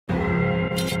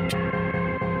Hey,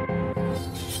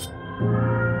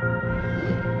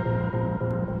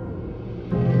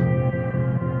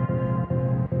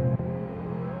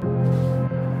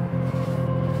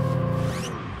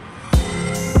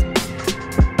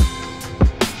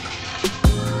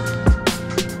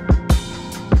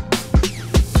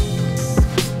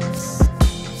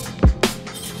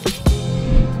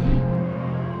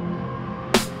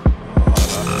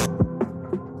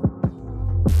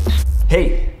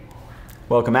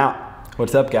 welcome out.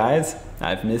 What's up, guys?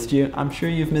 I've missed you. I'm sure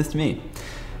you've missed me.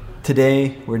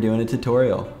 Today, we're doing a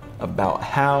tutorial about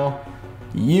how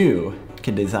you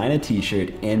can design a t-shirt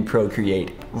in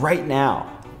ProCreate right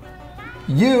now.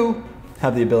 You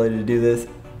have the ability to do this.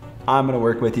 I'm gonna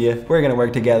work with you. We're gonna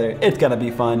work together. It's gonna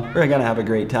be fun. We're gonna have a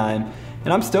great time.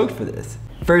 And I'm stoked for this.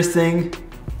 First thing,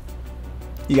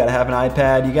 you gotta have an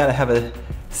iPad. You gotta have a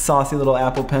saucy little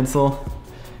Apple Pencil.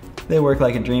 They work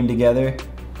like a dream together,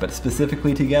 but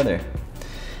specifically together.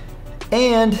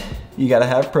 And you gotta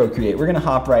have ProCreate. We're gonna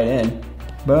hop right in.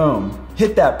 Boom.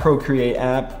 Hit that ProCreate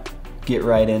app, get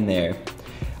right in there.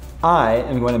 I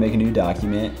am going to make a new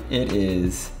document.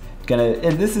 This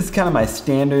is kind of my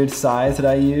standard size that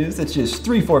I use. It's just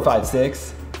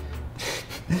 3456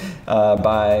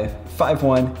 by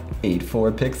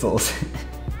 5184 pixels.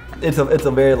 It's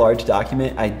a very large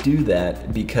document. I do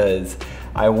that because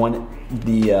I want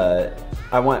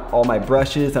all my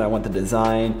brushes and I want the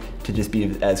design to just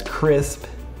be as crisp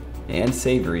and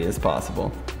savory as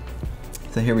possible.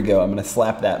 So here we go. I'm gonna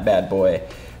slap that bad boy.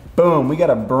 Boom, we got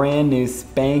a brand new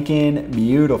spanking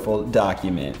beautiful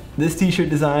document. This t-shirt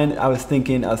design, I was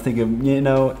thinking, you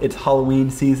know, it's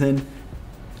Halloween season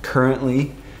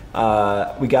currently.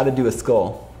 We gotta do a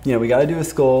skull. You know, we gotta do a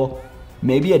skull,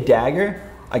 maybe a dagger.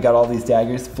 I got all these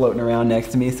daggers floating around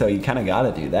next to me, so you kinda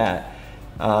gotta do that.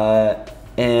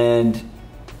 And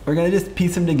we're gonna just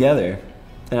piece them together.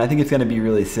 And I think it's gonna be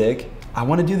really sick. I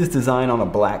wanna do this design on a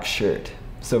black shirt.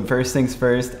 So first things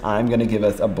first, I'm gonna give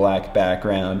us a black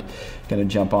background. Gonna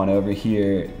jump on over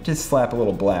here, just slap a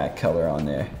little black color on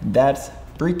there. That's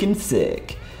freaking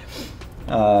sick.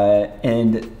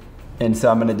 And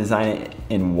so I'm gonna design it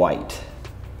in white.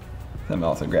 So I'm gonna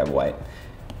also grab white.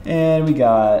 And we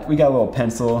got a little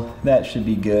pencil. That should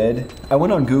be good. I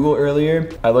went on Google earlier.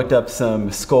 I looked up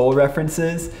some skull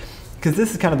references because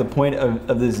this is kind of the point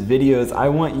of this video is I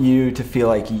want you to feel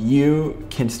like you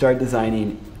can start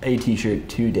designing a t-shirt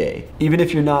today. Even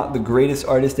if you're not the greatest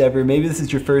artist ever, maybe this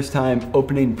is your first time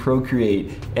opening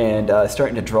ProCreate and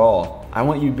starting to draw. I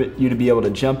want you to be able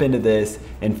to jump into this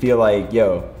and feel like,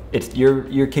 yo,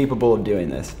 you're capable of doing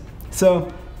this.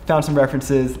 So, found some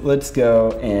references. Let's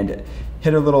go and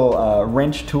hit a little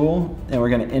wrench tool and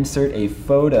we're gonna insert a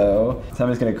photo. So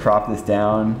I'm just gonna crop this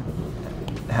down.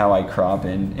 How I crop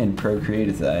in ProCreate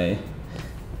is I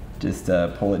just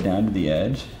pull it down to the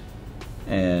edge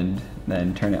and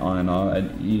then turn it on and off. I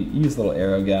use a little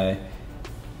arrow guy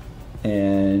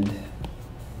and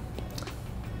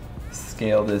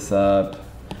scale this up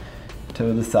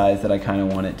to the size that I kind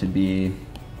of want it to be.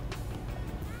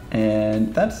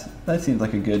 And that seems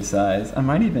like a good size. I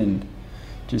might even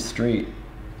just straight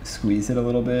squeeze it a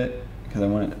little bit because I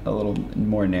want it a little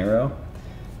more narrow.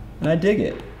 And I dig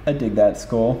it. I dig that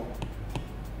skull.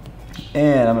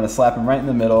 And I'm gonna slap him right in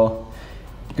the middle,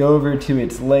 go over to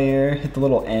its layer, hit the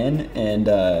little N, and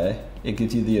it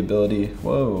gives you the ability,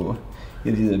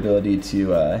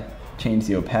 to change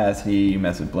the opacity. You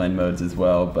mess with blend modes as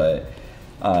well, but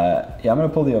yeah, I'm gonna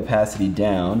pull the opacity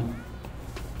down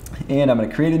and I'm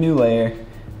gonna create a new layer.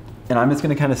 And I'm just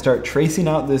gonna kind of start tracing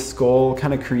out this skull,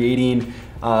 kind of creating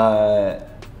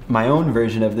my own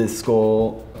version of this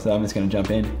skull. So I'm just gonna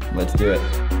jump in, let's do it.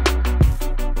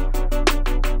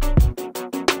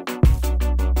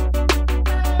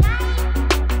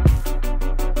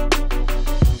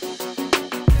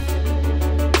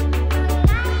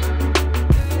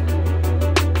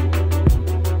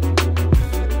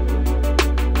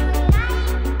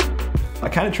 I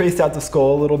kind of traced out the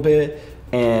skull a little bit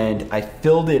and I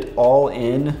filled it all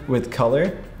in with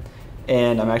color.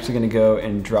 And I'm actually gonna go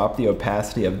and drop the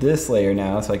opacity of this layer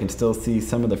now so I can still see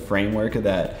some of the framework of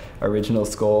that original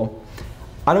skull.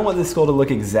 I don't want this skull to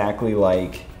look exactly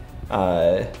like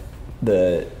the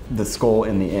skull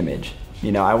in the image.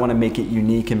 You know, I wanna make it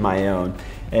unique in my own.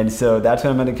 And so that's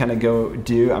what I'm gonna kind of go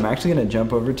do. I'm actually gonna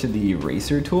jump over to the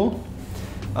eraser tool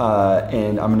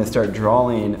and I'm gonna start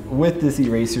drawing with this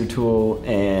eraser tool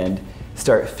and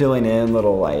start filling in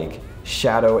little like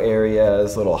shadow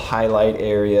areas, little highlight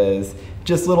areas,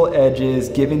 just little edges,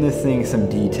 giving this thing some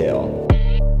detail.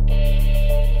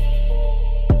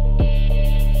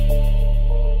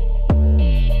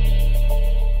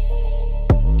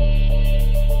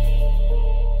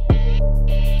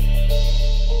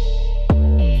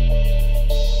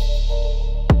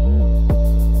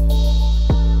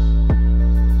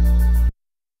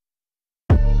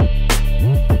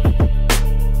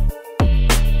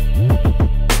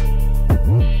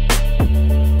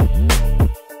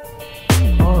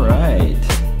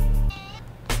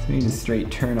 straight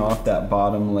turn off that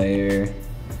bottom layer.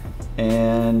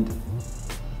 And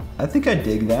I think I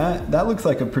dig that. That looks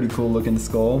like a pretty cool looking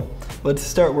skull. Let's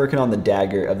start working on the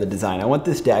dagger of the design. I want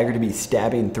this dagger to be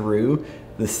stabbing through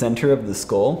the center of the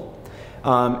skull.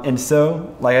 And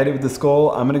so, like I did with the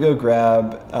skull, I'm gonna go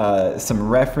grab some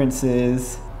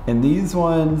references. And these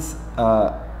ones,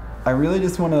 I really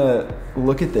just wanna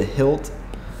look at the hilt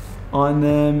on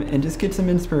them and just get some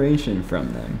inspiration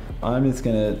from them. I'm just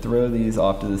gonna throw these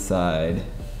off to the side.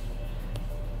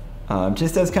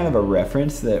 Just as kind of a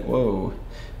reference that,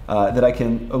 that I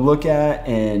can look at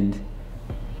and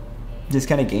just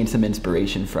kind of gain some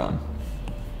inspiration from.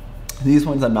 These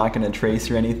ones I'm not gonna trace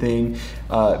or anything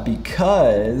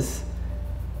because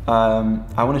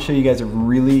I wanna show you guys a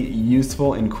really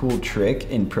useful and cool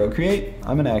trick in ProCreate.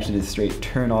 I'm gonna actually just straight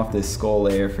turn off this skull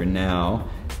layer for now.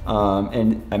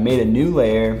 And I made a new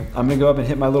layer. I'm gonna go up and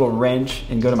hit my little wrench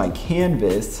and go to my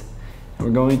canvas. And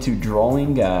we're going to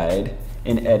drawing guide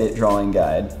and edit drawing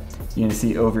guide. You're gonna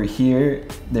see over here,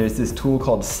 there's this tool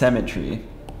called symmetry.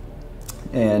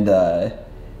 And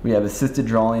we have assisted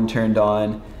drawing turned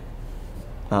on.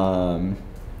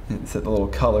 Set the little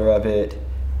color of it.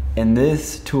 And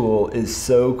this tool is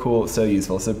so cool, so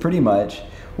useful. So pretty much,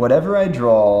 whatever I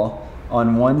draw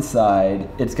on one side,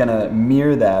 it's gonna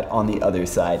mirror that on the other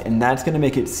side. And that's gonna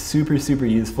make it super, super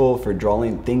useful for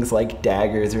drawing things like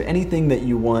daggers or anything that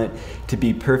you want to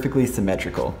be perfectly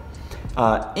symmetrical.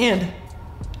 And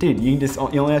dude, you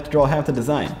only have to draw half the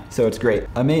design, so it's great.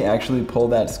 I may actually pull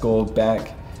that skull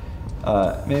back.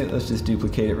 Maybe let's just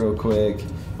duplicate it real quick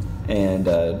and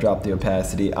drop the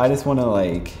opacity. I just wanna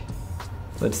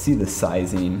let's see the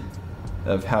sizing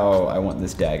of how I want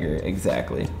this dagger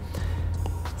exactly.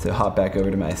 So hop back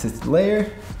over to my assisted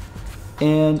layer,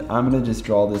 and I'm gonna just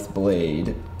draw this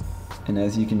blade. And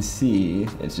as you can see,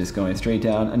 it's just going straight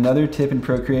down. Another tip in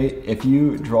ProCreate, if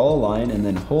you draw a line and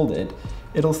then hold it,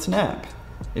 it'll snap.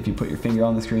 If you put your finger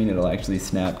on the screen, it'll actually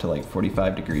snap to like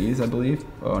 45 degrees, I believe.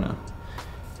 Oh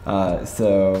no.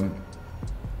 So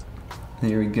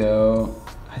there we go.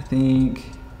 I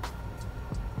think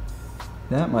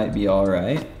that might be all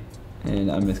right.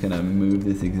 And I'm just gonna move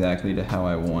this exactly to how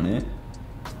I want it.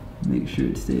 Make sure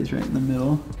it stays right in the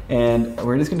middle. And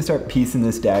we're just gonna start piecing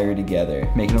this dagger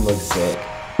together, making it look sick.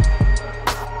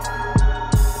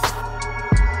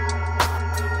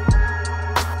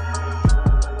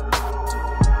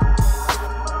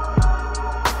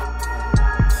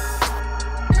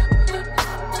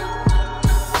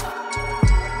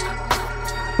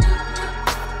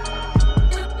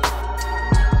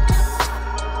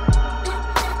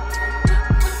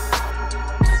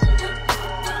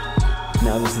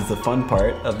 Now this is the fun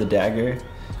part of the dagger,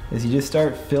 is you just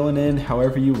start filling in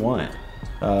however you want.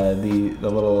 The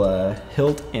little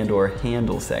hilt and or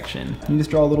handle section. You just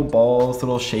draw little balls,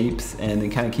 little shapes, and then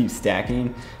kind of keep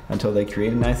stacking until they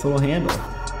create a nice little handle.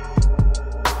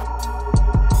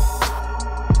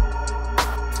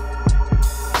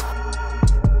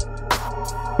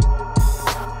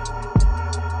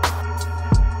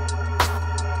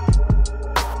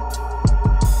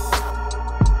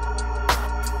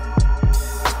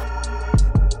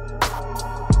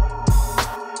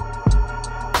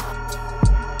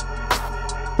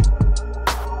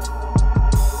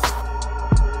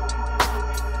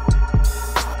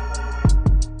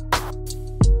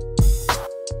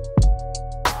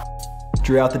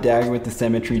 Drew out the dagger with the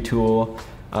symmetry tool.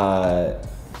 I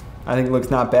think it looks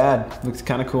not bad. Looks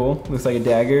kind of cool. Looks like a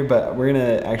dagger, but we're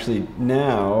gonna actually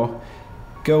now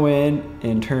go in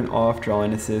and turn off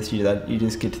drawing assist. You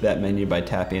just get to that menu by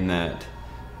tapping that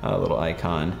little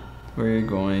icon. We're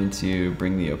going to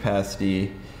bring the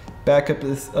opacity back up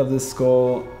of the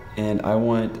skull, and I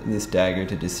want this dagger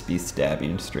to just be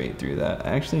stabbing straight through that. I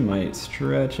actually might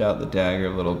stretch out the dagger a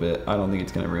little bit. I don't think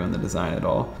it's gonna ruin the design at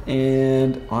all.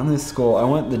 And on this skull, I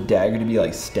want the dagger to be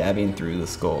like stabbing through the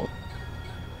skull.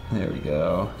 There we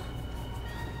go.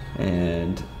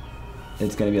 And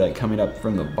it's gonna be like coming up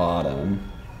from the bottom.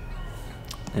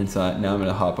 And so now I'm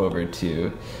gonna hop over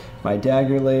to my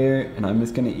dagger layer, and I'm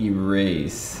just gonna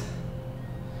erase.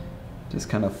 Just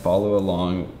kind of follow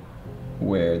along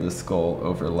where the skull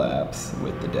overlaps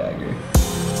with the dagger.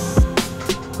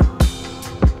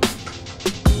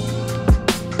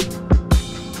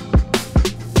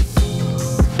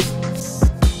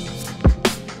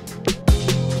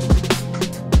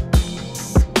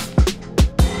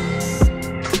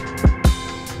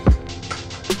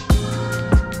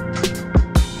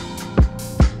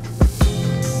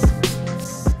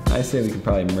 I say we can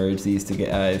probably merge these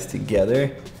guys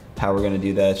together. How we're gonna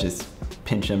do that is just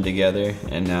pinch them together,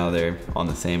 and now they're on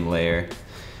the same layer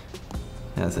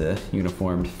as a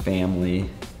uniformed family.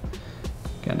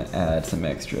 kind of add some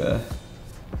extra,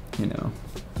 you know,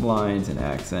 lines and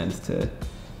accents to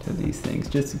these things,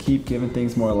 just to keep giving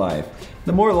things more life.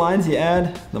 The more lines you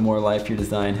add, the more life your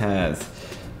design has.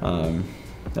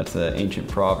 That's an ancient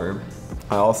proverb.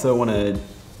 I also want to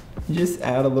just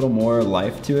add a little more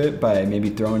life to it by maybe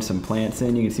throwing some plants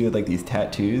in. You can see with like these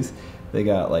tattoos, they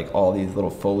got like all these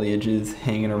little foliages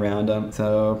hanging around them.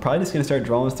 So probably just gonna start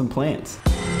drawing some plants.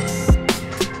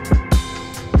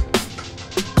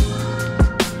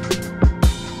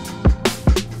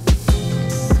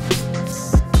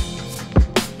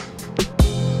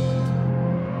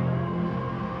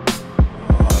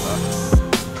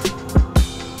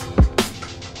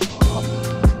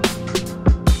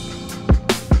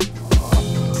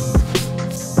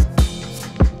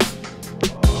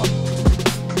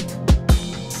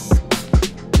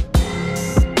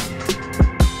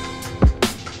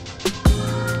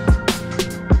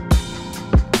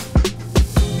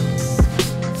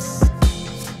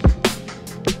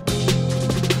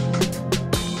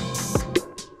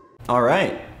 All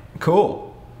right,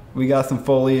 cool. We got some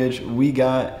foliage, we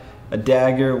got a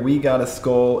dagger, we got a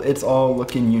skull. It's all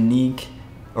looking unique,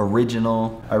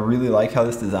 original. I really like how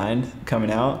this design's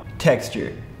coming out.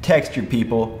 Texture,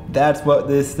 people. That's what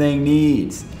this thing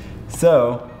needs.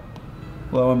 So,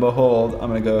 lo and behold, I'm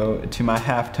gonna go to my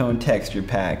halftone texture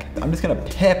pack. I'm just gonna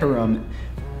pepper them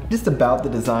just about the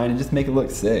design and just make it look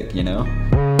sick, you know?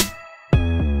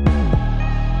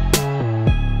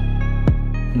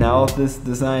 Now what this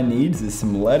design needs is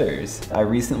some letters. I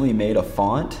recently made a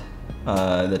font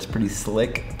that's pretty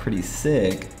slick, pretty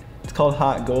sick. It's called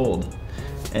Hot Gold,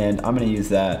 and I'm gonna use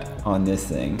that on this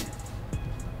thing.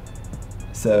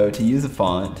 So to use a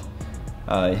font,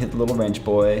 hit the little wrench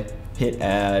boy, hit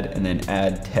add, and then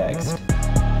add text.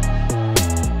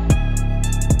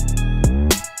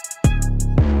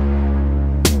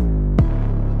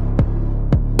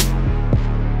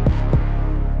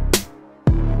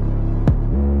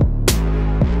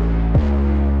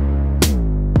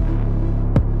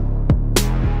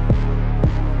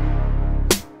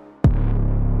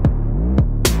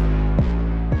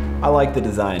 I like the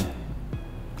design.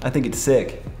 I think it's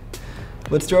sick.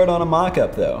 Let's throw it on a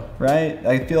mock-up though, right?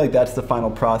 I feel like that's the final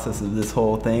process of this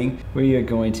whole thing. We are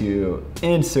going to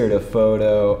insert a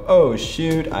photo. Oh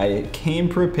shoot, I came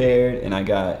prepared and I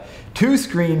got 2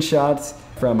 screenshots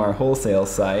from our wholesale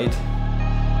site.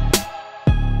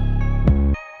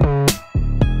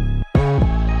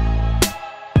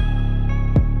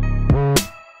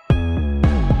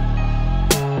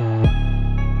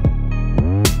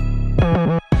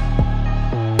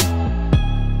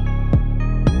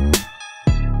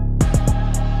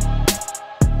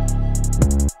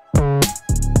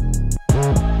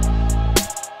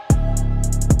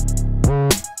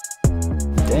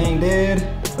 Dang, dude,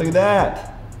 look at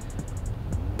that.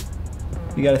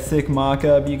 You got a sick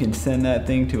mock-up, you can send that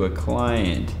thing to a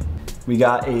client. We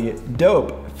got a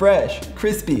dope, fresh,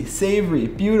 crispy, savory,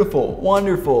 beautiful,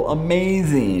 wonderful,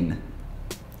 amazing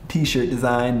t-shirt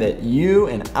design that you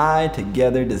and I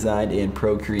together designed in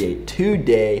ProCreate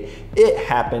Today. It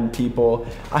happened, people.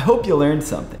 I hope you learned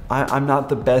something. I'm not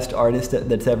the best artist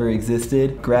that's ever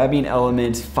existed. Grabbing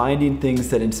elements, finding things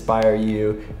that inspire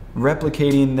you,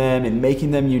 replicating them and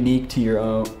making them unique to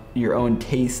your own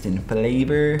taste and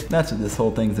flavor. That's what this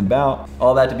whole thing's about.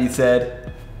 All that to be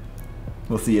said,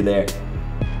 we'll see you there.